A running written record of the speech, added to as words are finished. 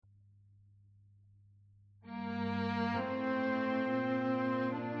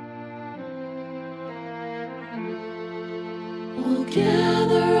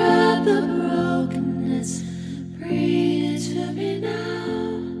gather up the brokenness, breathe it to me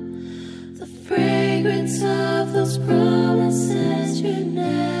now. The fragrance of those promises you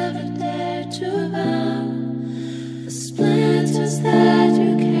never dared to vow. The splinters that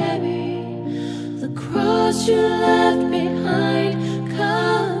you carry, the cross you left behind.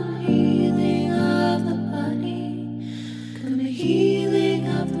 Come healing of the body, come healing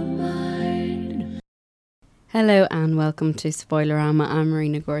of the mind. Hello and welcome to Spoilerama. I'm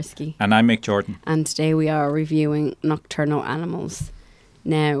Marina Gorski. And I'm Mick Jordan. And today we are reviewing Nocturnal Animals.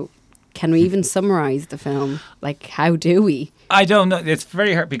 Now, can we even summarise the film? Like, how do we? I don't know. It's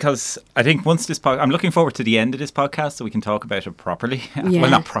very hard because I think once this podcast, I'm looking forward to the end of this podcast so we can talk about it properly. Yeah.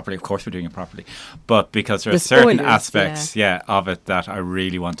 Well, not properly, of course we're doing it properly. But because there are The certain spoilers, aspects of it that I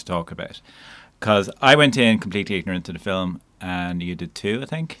really want to talk about. Because I went in completely ignorant to the film and you did too, I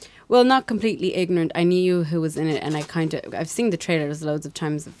think. Well, not completely ignorant. I knew who was in it, and I've seen the trailers loads of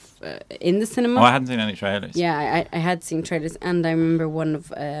times in the cinema. Oh, I hadn't seen any trailers. Yeah, I had seen trailers, and I remember one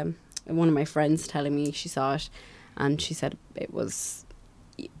of my friends telling me she saw it, and she said it was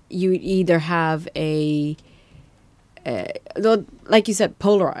you either have a like you said,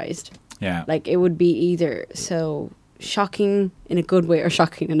 polarized. Yeah. Like it would be either so shocking in a good way or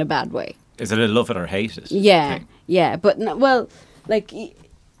shocking in a bad way. Is it a love it or hate it? Yeah, thing? yeah, but well, like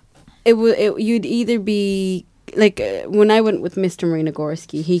you'd either be like when I went with Mr. Marina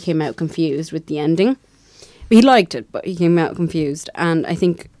Gorski, he came out confused with the ending. He liked it, but he came out confused, and I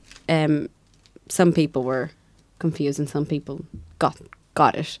think some people were confused and some people got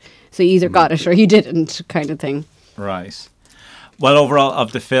it. So you either got it or you didn't, kind of thing. Right. Well, overall,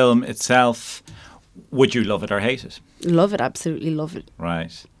 of the film itself, would you love it or hate it? Love it, absolutely love it.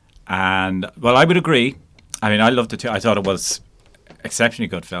 Right. And, well, I would agree. I mean, I loved it too. I thought it was exceptionally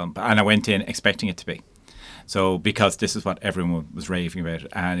good film, and I went in expecting it to be. So, because this is what everyone was raving about,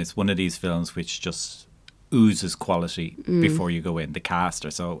 and it's one of these films which just oozes quality before you go in. The cast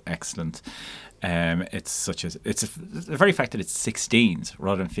are so excellent. It's the very fact that it's 16s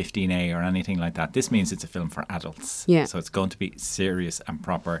rather than 15A or anything like that. This means it's a film for adults. Yeah. So it's going to be serious and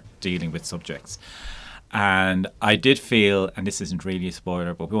proper dealing with subjects. And I did feel, and this isn't really a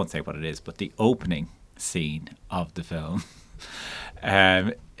spoiler, but we won't say what it is, but the opening scene of the film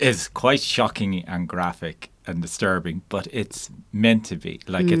is quite shocking and graphic and disturbing, but it's meant to be.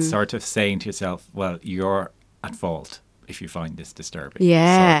 Like it's sort of saying to yourself, well, you're at fault if you find this disturbing.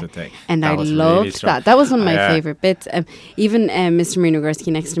 Yeah, sort of thing. and That I was loved really strong. that. That was one of my favourite bits. Even Mr. Marino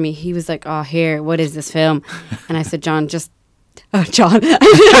Gorski next to me, he was like, "Oh, here, what is this film?" And I said, "John, just." Oh, John. I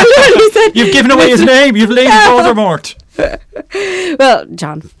literally said, You've given away his name. You've Lady Voldemort. Well,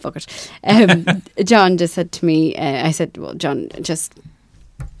 John, fuck it. John just said to me, I said, well, John, just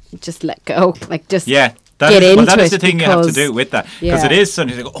let go. Like, just Yeah. get into that is it the thing you have to because- do with that. Because yeah. it is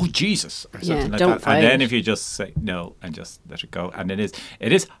something like, oh, Jesus, or something Yeah, like don't that. fight And then it. if you just say no and just let it go. And it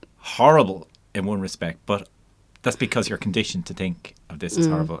is horrible in one respect, but that's because you're conditioned to think of this as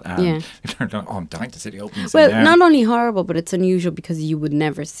horrible. And yeah. you're going, oh, I'm dying to see the opening scene Well, there. not only horrible, but it's unusual because you would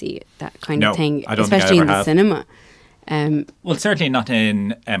never see it, that kind No, of thing, I don't think I especially in ever the have. cinema. Well, certainly not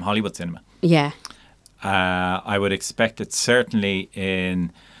in Hollywood cinema. Yeah. I would expect it certainly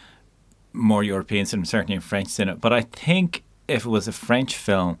in more European cinema, certainly in French cinema. But I think if it was a French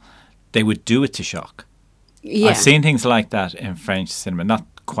film, they would do it to shock. Yeah. I've seen things like that in French cinema, not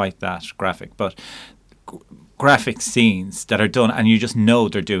quite that graphic, but graphic scenes that are done and you just know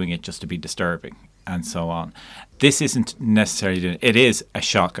they're doing it just to be disturbing and so on. This isn't necessarily, it is a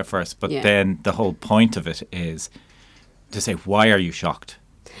shock at first, but Yeah. then the whole point of it is to say, why are you shocked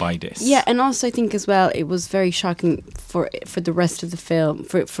by this? Yeah, and also I think as well it was very shocking for the rest of the film,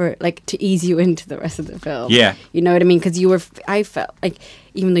 for like to ease you into the rest of the film. Yeah. You know what I mean? Because I felt like,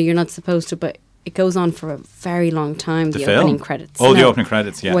 even though you're not supposed to, but it goes on for a very long time. The The film? opening credits. Oh, the No, opening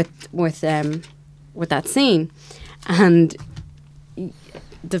credits, yeah. With that scene, and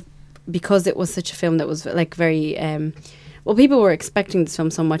because it was such a film that was like very well, people were expecting this film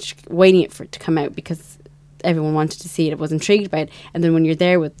so much, waiting for it to come out because everyone wanted to see it, was intrigued by it, and then when you're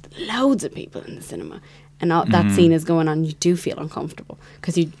there with loads of people in the cinema and all that scene is going on, you do feel uncomfortable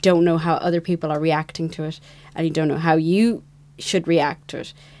because you don't know how other people are reacting to it, and you don't know how you should react to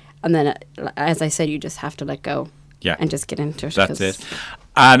it, and then as I said, you just have to let go. Yeah. And just get into it. That's it.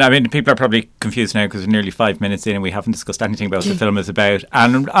 And I mean, people are probably confused now because we're nearly 5 minutes in and we haven't discussed anything about what the film is about.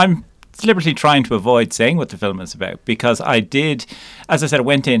 And I'm deliberately trying to avoid saying what the film is about, because I did, as I said, I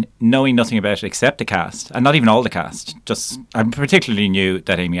went in knowing nothing about it except the cast, and not even all the cast. Just I particularly knew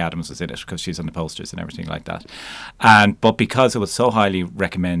that Amy Adams was in it because she's on the posters and everything like that. But because it was so highly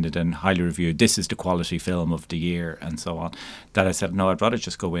recommended and highly reviewed, this is the quality film of the year and so on, that I said, no, I'd rather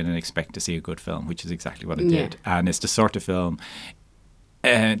just go in and expect to see a good film, which is exactly what I did. And it's the sort of film.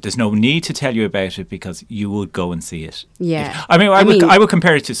 There's no need to tell you about it because you would go and see it. Yeah. I would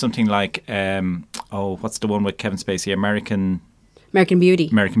compare it to something like, what's the one with Kevin Spacey? American Beauty.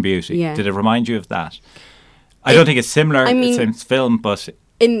 American Beauty. Yeah. Did it remind you of that? I don't think it's similar. It's film, but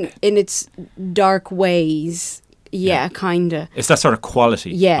in its dark ways, kind of. It's that sort of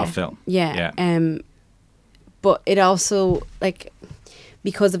quality of film. Yeah. But it also, like,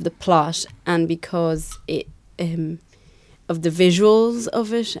 because of the plot and because it of the visuals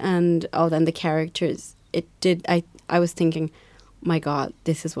of it and then the characters, it did. I was thinking, my God,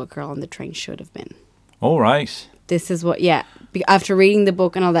 this is what Girl on the Train should have been. All right. This is what, after reading the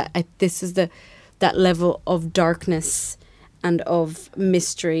book and all that, this is that level of darkness and of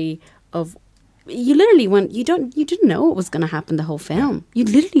mystery. Of you literally you didn't know what was going to happen the whole film. You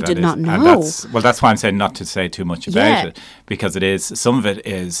literally did not know. And that's why I'm saying not to say too much about it, because some of it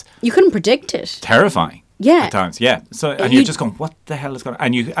is you couldn't predict it. Terrifying. Yeah. At times, yeah. So and you're just going, what the hell is going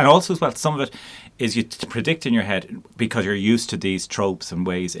on? And also as well, some of it is you predict in your head because you're used to these tropes and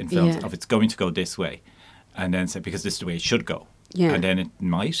ways in films of it's going to go this way, and then say because this is the way it should go. Yeah. And then it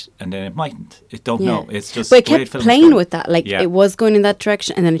might, and then it mightn't. It don't know. It's just. But it kept playing with that, like it was going in that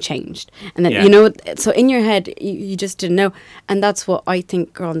direction, and then it changed, and then so in your head you just didn't know, and that's what I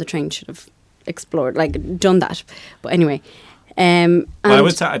think Girl on the Train should have explored, like done that. But anyway. Well, I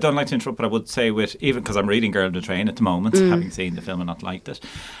would say, I don't like to interrupt, but I would say even because I'm reading Girl on the Train at the moment, having seen the film and not liked it,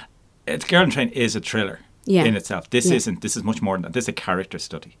 Girl on the Train is a thriller in itself. This isn't. This is much more than that. This is a character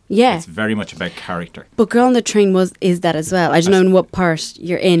study. Yeah. It's very much about character. But Girl on the Train is that as well. I don't know in what part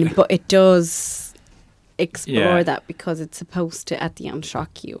you're in, but it does explore that because it's supposed to, at the end,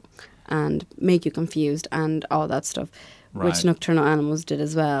 shock you and make you confused and all that stuff, which Nocturnal Animals did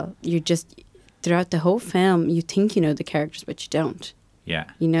as well. You're just... Throughout the whole film, you think you know the characters, but you don't. Yeah.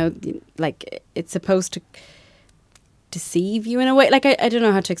 You know, like, it's supposed to deceive you in a way. Like, I don't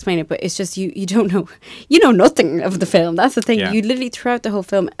know how to explain it, but it's just you don't know. You know nothing of the film. That's the thing. Yeah. You literally, throughout the whole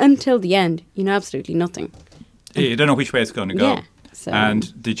film, until the end, you know absolutely nothing. You don't know which way it's going to go. Yeah. So,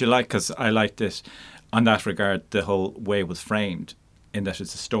 and did you like, because I liked this, on that regard, the whole way it was framed, in that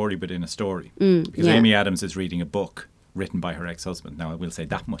it's a story within a story. Because Amy Adams is reading a book written by her ex-husband. Now, I will say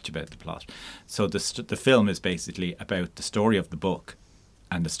that much about the plot. So the film is basically about the story of the book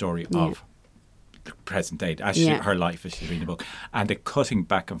and the story of the present day, her life as she's reading the book. And the cutting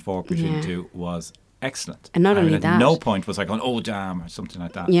back and forth between the two was excellent. And not only that... At no point was I going, oh, damn, or something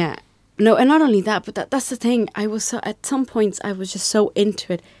like that. Yeah. No, and not only that, but that's the thing. At some points, I was just so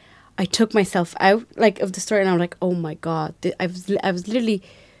into it. I took myself out, like, of the story, and I was like, oh, my God. I was literally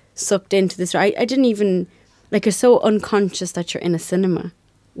sucked into this. I didn't even... Like, you're so unconscious that you're in a cinema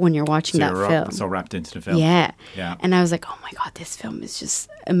when you're watching that film. So wrapped into the film. Yeah. And I was like, oh my God, this film is just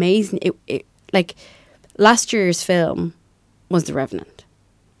amazing. It like, last year's film was The Revenant,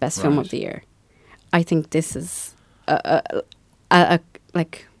 best film of the year. I think this is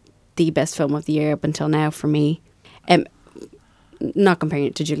like the best film of the year up until now for me. Not comparing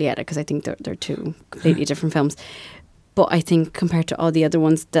it to Julieta, because I think they're two completely different films. But I think compared to all the other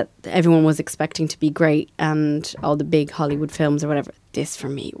ones that everyone was expecting to be great and all the big Hollywood films or whatever, this for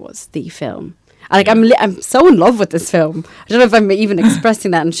me was the film. I'm so in love with this film. I don't know if I'm even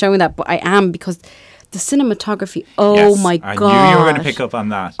expressing that and showing that, but I am, because the cinematography, my God. I knew you were going to pick up on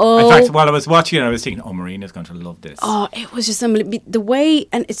that. In fact, while I was watching it, I was thinking, Marina's going to love this. Oh, it was just the way,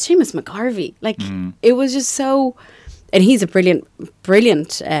 and it's Seamus McGarvey. Like, it was just so, and he's a brilliant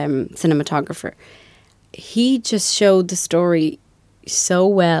cinematographer. He just showed the story so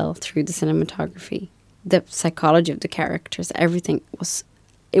well through the cinematography, the psychology of the characters, everything was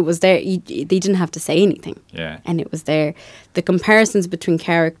there. They didn't have to say anything, and it was there. The comparisons between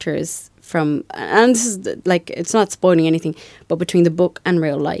characters and this is like, it's not spoiling anything, but between the book and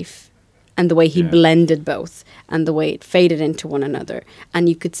real life, and the way he blended both, and the way it faded into one another, and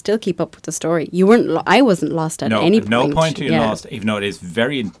you could still keep up with the story. You weren't. I wasn't lost at any point. No point you lost, even though it is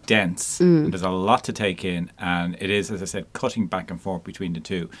very dense. And there's a lot to take in, and it is, as I said, cutting back and forth between the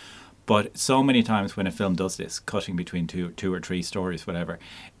two. But so many times when a film does this, cutting between two or three stories, whatever,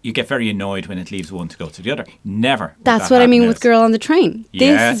 you get very annoyed when it leaves one to go to the other. Never. That's what I mean with Girl on the Train.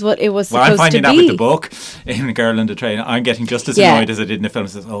 This is what it was supposed to be. Well, I'm finding that with the book, in Girl on the Train. I'm getting just as annoyed as I did in the film.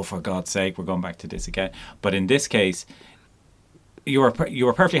 Says, oh, for God's sake, we're going back to this again. But in this case, you were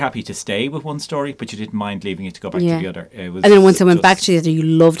perfectly happy to stay with one story, but you didn't mind leaving it to go back Yeah. to the other. It was And then once I went back just- to the other, you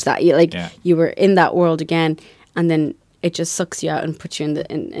loved that. You Yeah. you were in that world again, and then it just sucks you out and puts you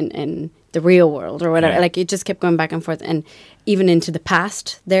in the real world or whatever. Yeah. Like it just kept going back and forth, and even into the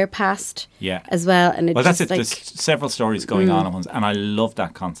past, their past, Yeah. as well. And it Well, that's just it. like There's several stories going on at once, and I love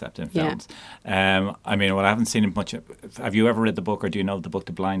that concept in Yeah. films. I mean, well, I haven't seen it much. Have you ever read the book, or do you know the book,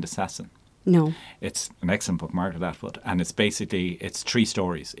 The Blind Assassin? no, It's an excellent book, Margaret Atwood, and it's basically it's 3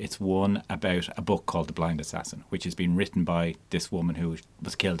 stories. It's one about a book called The Blind Assassin, which has been written by this woman who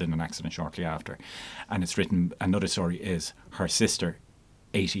was killed in an accident shortly after, and it's written. Another story is her sister,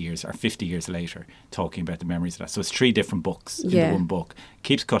 80 years or 50 years later, talking about the memories of that. So it's 3 different books in Yeah. the one book.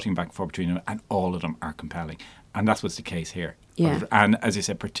 Keeps cutting back and forth between them, and all of them are compelling. And that's what's the case here. Yeah. And as you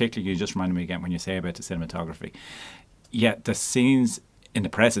said, particularly, you just reminded me again when you say about the cinematography. Yeah, the scenes in the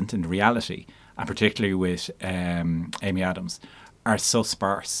present, in reality, and particularly with Amy Adams, are so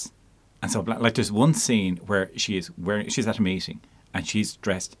sparse. And so, like, there's one scene where she's at a meeting and she's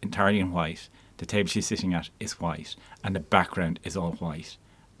dressed entirely in white. The table she's sitting at is white, and the background is all white,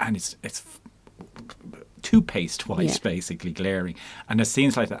 and it's toothpaste white, Yeah. basically glaring. And there's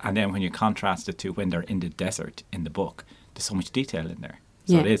scenes like that. And then when you contrast it to when they're in the desert in the book, there's so much detail in there.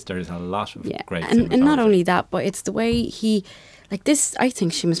 So Yeah. there is a lot of yeah, great and not cinematography. only that, but it's the way he, like this. I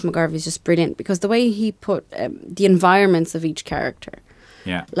think Seamus McGarvey is just brilliant because the way he put the environments of each character.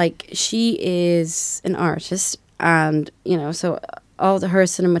 Yeah. Like she is an artist, and so her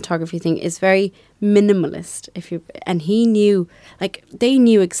cinematography thing is very minimalist. And he knew, like they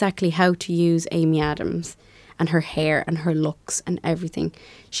knew exactly how to use Amy Adams and her hair and her looks and everything.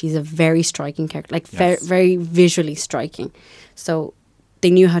 She's a very striking character, like Yes. very visually striking. So they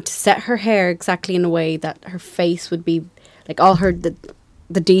knew how to set her hair exactly in a way that her face would be like all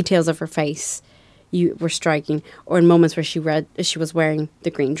the details of her face. You were striking, or in moments where she was wearing the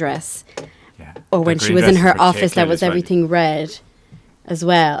green dress, Yeah. or The when she green was dress in is her office that particularly was striking. everything red as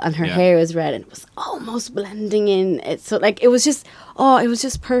well, and her Yeah. hair was red, and it was almost blending in. It was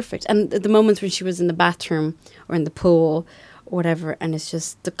just perfect. And the moments when she was in the bathroom or in the pool or whatever, and it's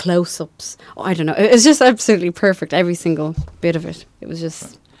just the close-ups. Oh, I don't know. It was just absolutely perfect. Every single bit of it. It was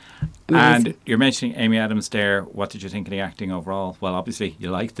just amazing. And you're mentioning Amy Adams there. What did you think of the acting overall? Well, obviously you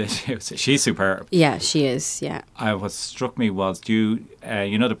liked it. She's superb. Yeah, she is. Yeah. What struck me was, you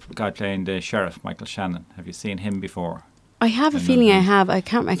know the guy playing the sheriff, Michael Shannon. Have you seen him before? I have a know feeling I him. have. I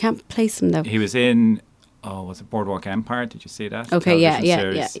can't place him though. He was in, was it Boardwalk Empire? Did you see that? Okay. Yeah.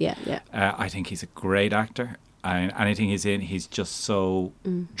 Television Yeah. series. Yeah. I think he's a great actor. And anything he's in, he's just so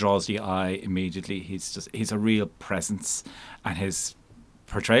draws the eye immediately. He's a real presence, and his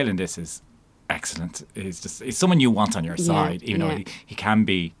portrayal in this is excellent. He's someone you want on your Yeah, side, even though yeah. he can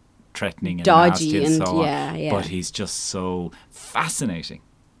be threatening and Dodgy nasty and and so on. yeah. But he's just so fascinating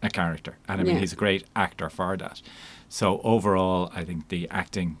a character, and I mean Yeah. he's a great actor for that. So overall, I think the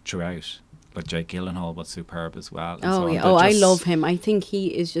acting throughout, but Jake Gyllenhaal was superb as well. and so Oh on. yeah. They're Oh, I just- love him. I think he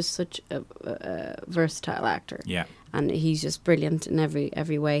is just such a versatile actor. Yeah, And he's just brilliant in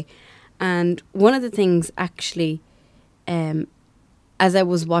every way. And one of the things actually, as I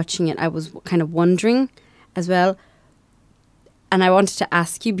was watching it, I was kind of wondering as well. And I wanted to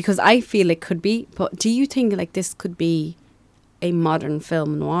ask you, because I feel it could be, but do you think like this could be a modern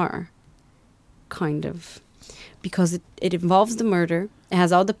film noir? Kind of. Because it involves the murder. It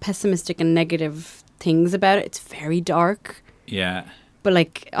has all the pessimistic and negative things about it. It's very dark. yeah. But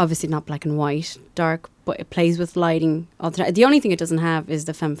like obviously not black and white, dark, but it plays with lighting all the time. The only thing it doesn't have is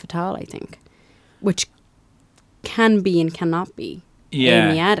the femme fatale, I think, which can be and cannot be Yeah.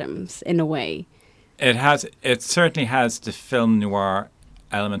 Amy Adams in a way. It certainly has the film noir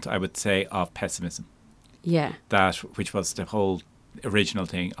element, I would say, of pessimism. Yeah, Which was the whole original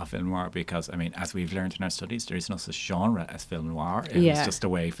thing of film noir, because I mean, as we've learned in our studies, there is no such genre as film noir. It Yeah. was just the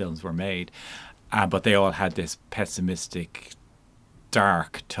way films were made. But they all had this pessimistic,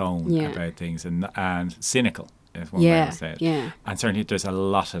 dark tone Yeah. about things, and cynical is one way yeah, to say it. yeah, And certainly there's a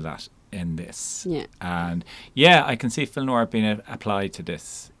lot of that in this. yeah. And yeah, I can see film noir being applied to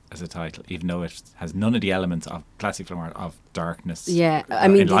this as a title, even though it has none of the elements of classic film noir of darkness. Yeah, I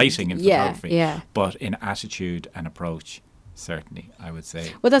mean, in lighting and yeah, photography. yeah. But in attitude and approach, certainly, I would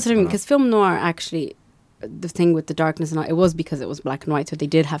say. Well, that's what I mean, Well, because film noir actually, the thing with the darkness and all, it was because it was black and white, so they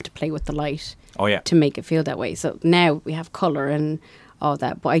did have to play with the light Oh yeah, to make it feel that way. So now we have colour and all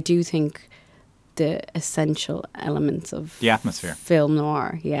that, but I do think the essential elements of the atmosphere. film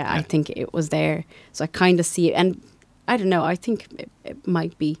noir, I Yeah. think it was there. So I kind of see it, and I don't know, I think it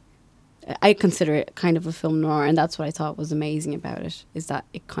might be, I consider it kind of a film noir, and that's what I thought was amazing about it, is that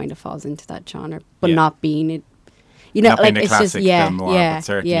it kind of falls into that genre, but Yeah. not being it. You know, Not like being a it's just classic yeah, film noir, yeah, but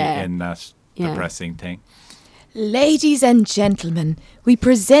certainly yeah. in that Yeah. depressing thing. Ladies and gentlemen, we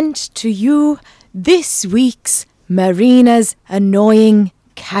present to you this week's Marina's annoying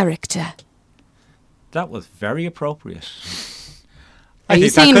character. That was very appropriate. Are you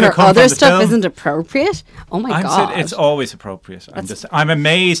think that saying could have her come other from the stuff film. isn't appropriate? Oh my I'm god! saying it's always appropriate. I'm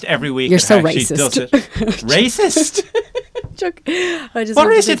amazed every week You're at so how she racist. does it. Racist? Chuck, I just What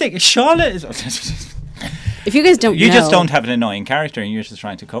wanted is to- the thing? Charlotte is... If you guys don't You know, just don't have an annoying character and you're just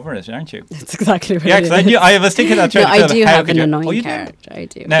trying to cover it, aren't you? That's exactly what Yeah, it because is. I was thinking that No, throughout the I film. do how have could an you- annoying Oh, you do? character. I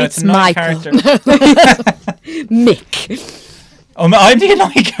do. No, It's it's an annoying Michael. character. Mick. Oh, I'm the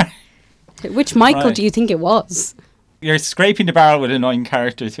annoying character. Which Michael Right. do you think it was? You're scraping the barrel with annoying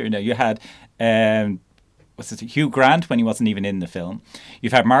characters here now. You had what's it, Hugh Grant when he wasn't even in the film.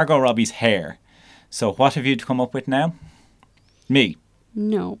 You've had Margot Robbie's hair. So what have you to come up with now? Me.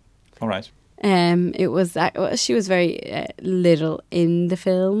 No. All right. It was that well, she was very little in the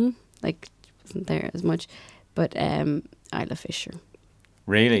film, like wasn't there as much. But Isla Fisher.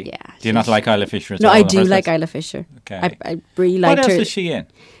 Really? Yeah, Do you not like Isla Fisher at No, all? I in the do first like place? Isla Fisher. Okay. I really What liked else her. was she in?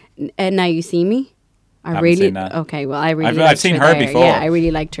 Now You See Me. I Haven't really seen that. okay. Well, I really I've liked seen her her there. before. Yeah, I really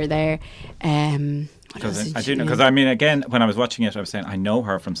liked her there. What else did I she do know in? because I mean, again, when I was watching it, I was saying I know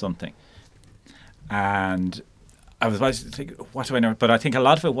her from something, and I was thinking, what do I know? But I think a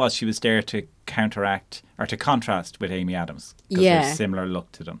lot of it was she was there to counteract or to contrast with Amy Adams because Yeah. there's a similar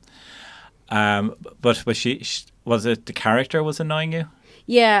look to them. But was she? Was it the character was annoying you?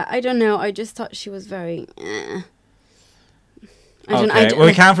 Yeah, I don't know. I just thought she was very. Okay. Well,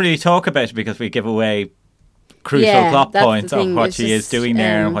 we can't really talk about it because we give away crucial Yeah, plot that's the points of thing, what it's she is just, doing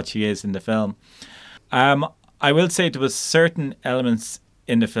there and what she is in the film. I will say there was certain elements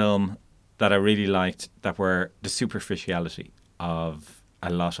in the film that I really liked that were the superficiality of a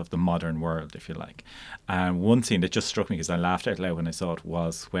lot of the modern world, if you like. And one scene that just struck me because I laughed out loud when I saw it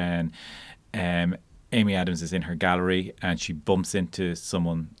was when Amy Adams is in her gallery and she bumps into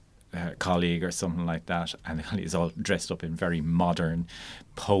someone, a colleague or something like that, and the colleague is all dressed up in very modern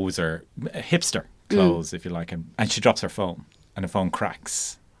poser, hipster clothes, if you like, and she drops her phone and the phone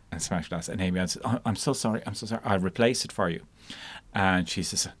cracks and smashes glass. And Amy Adams says, oh, I'm so sorry, I'll replace it for you. And she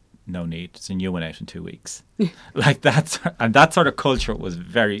says, no need, it's a new one out in 2 weeks. Like that, and that sort of culture was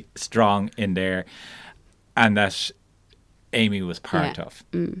very strong in there, and that Amy was part of.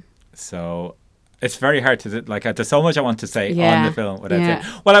 So it's very hard to like. There's so much I want to say on the film without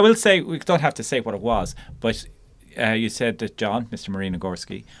saying. Well, I will say we don't have to say what it was, but you said that John, Mr. Marina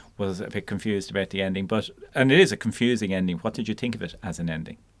Gorski, was a bit confused about the ending, and it is a confusing ending. What did you think of it as an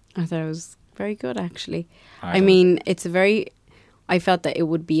ending? I thought it was very good, actually. I I mean, it's a very. I felt that it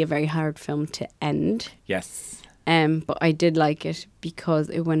would be a very hard film to end. Yes. But I did like it because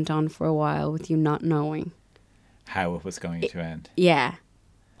it went on for a while with you not knowing How it was going to end. Yeah.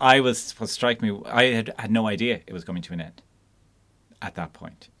 What struck me, I had no idea it was coming to an end at that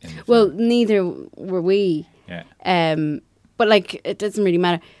point. In the Well, film. neither were we. Yeah. But like, it doesn't really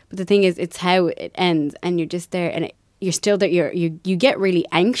matter. But the thing is, it's how it ends, and you're just there, and you're still there. You get really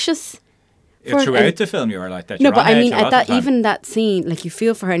anxious. Throughout the film, you were like that. No, You're but on I edge mean, a lot at of that the time. even that scene, like you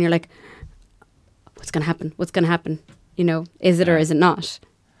feel for her, and you're like, "What's gonna happen? What's gonna happen? You know, is it or is it not?"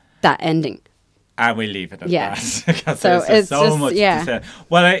 That ending. And we leave it at Yeah. that because So there's it's so just- much yeah. to say.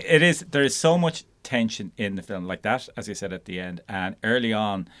 Well, it is. There is so much tension in the film, like that, as you said at the end, and early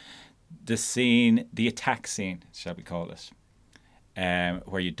on, the attack scene, shall we call it,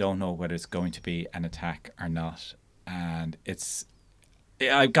 where you don't know whether it's going to be an attack or not, and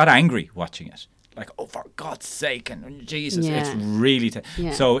I got angry watching it. Like, oh, for God's sake, and Jesus, Yeah. it's really...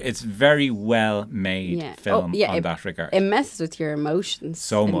 Yeah. So it's very well made film on that regard. It messes with your emotions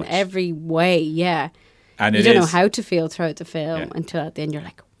So much. in every way. Yeah, And you it don't know is- how to feel throughout the film Yeah. until at the end you're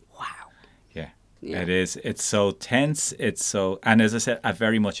like, wow. Yeah, Yeah. it is. It's so tense. And as I said, a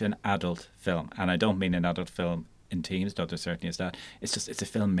very much an adult film. And I don't mean an adult film in teens, though there certainly is that. It's a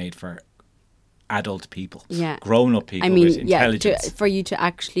film made for adult people, Yeah. grown-up people I mean, with yeah, intelligence. for you to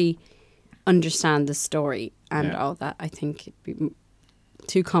actually understand the story and Yeah. all that, I think it'd be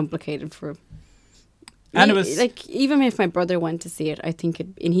too complicated for. And it was- like, even if my brother went to see it, I think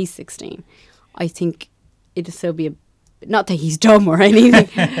and he's 16, I think it'd still be not that he's dumb or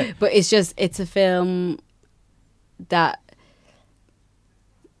anything, but it's a film that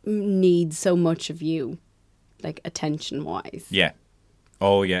needs so much of you, like attention wise. Yeah.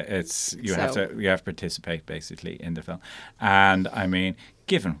 Oh yeah, you have So- to participate basically in the film, and I mean,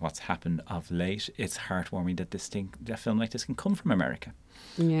 given what's happened of late, it's heartwarming that a film like this can come from America.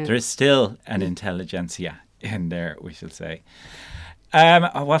 Yeah. There is still an intelligentsia in there, we shall say.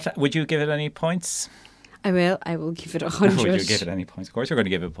 What would you give it any points? I will. I will give it Would 100. you give it any points? Of course, you're going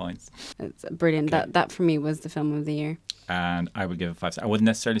to give it points. It's brilliant. Okay. That for me was the film of the year. And I would give it 5 stars. I wouldn't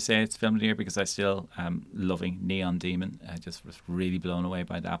necessarily say it's film of the year because I still am loving Neon Demon. I just was really blown away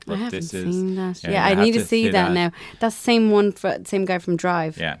by that. But I haven't this seen that. you Yeah, I have need to see that now. That's the same guy from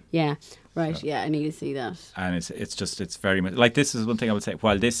Drive. Yeah. Yeah. Right. So- Yeah, I need to see that. And it's very much like, this is one thing I would say.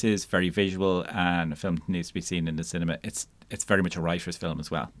 While this is very visual and a film that needs to be seen in the cinema, it's very much a writer's film as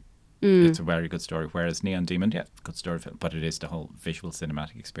well. It's a very good story. Whereas Neon Demon, yeah, good story film, but it is the whole visual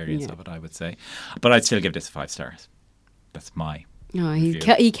cinematic experience Yeah. of it, I would say. But I'd still give this 5 stars. That's my No, he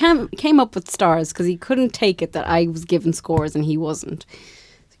review. came up with stars because he couldn't take it that I was given scores and he wasn't.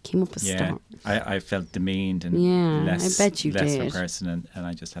 So he came up with Yeah, stars. I felt demeaned and Yeah, less, I bet you less of a did. person, and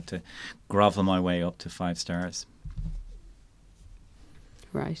I just had to grovel my way up to 5 stars.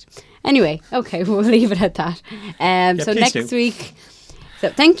 Right. Anyway, okay, we'll leave it at that. So please next do. week. So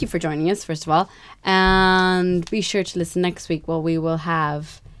thank you for joining us, first of all, and be sure to listen next week. Well, we will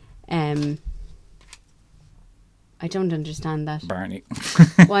have. I don't understand that. Barney.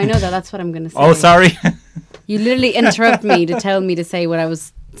 Well, I know that. That's what I'm going to say. Oh, sorry. You literally interrupt me to tell me to say what I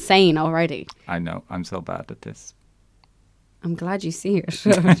was saying already. I know. I'm so bad at this. I'm glad you see it.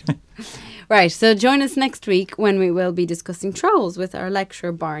 Right, so join us next week when we will be discussing Trolls with our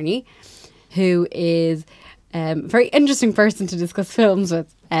lecturer Barney, who is a very interesting person to discuss films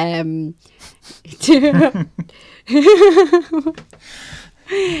with.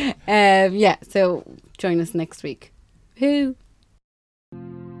 Yeah, so join us next week. Who?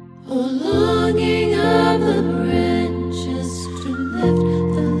 Oh, longing of the branches to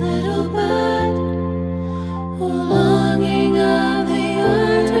lift the little bird. Oh, longing of the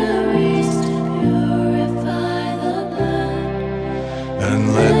arteries to purify the blood. And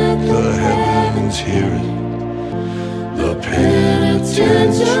let the heavens hear it, the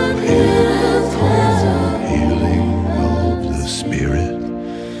penitential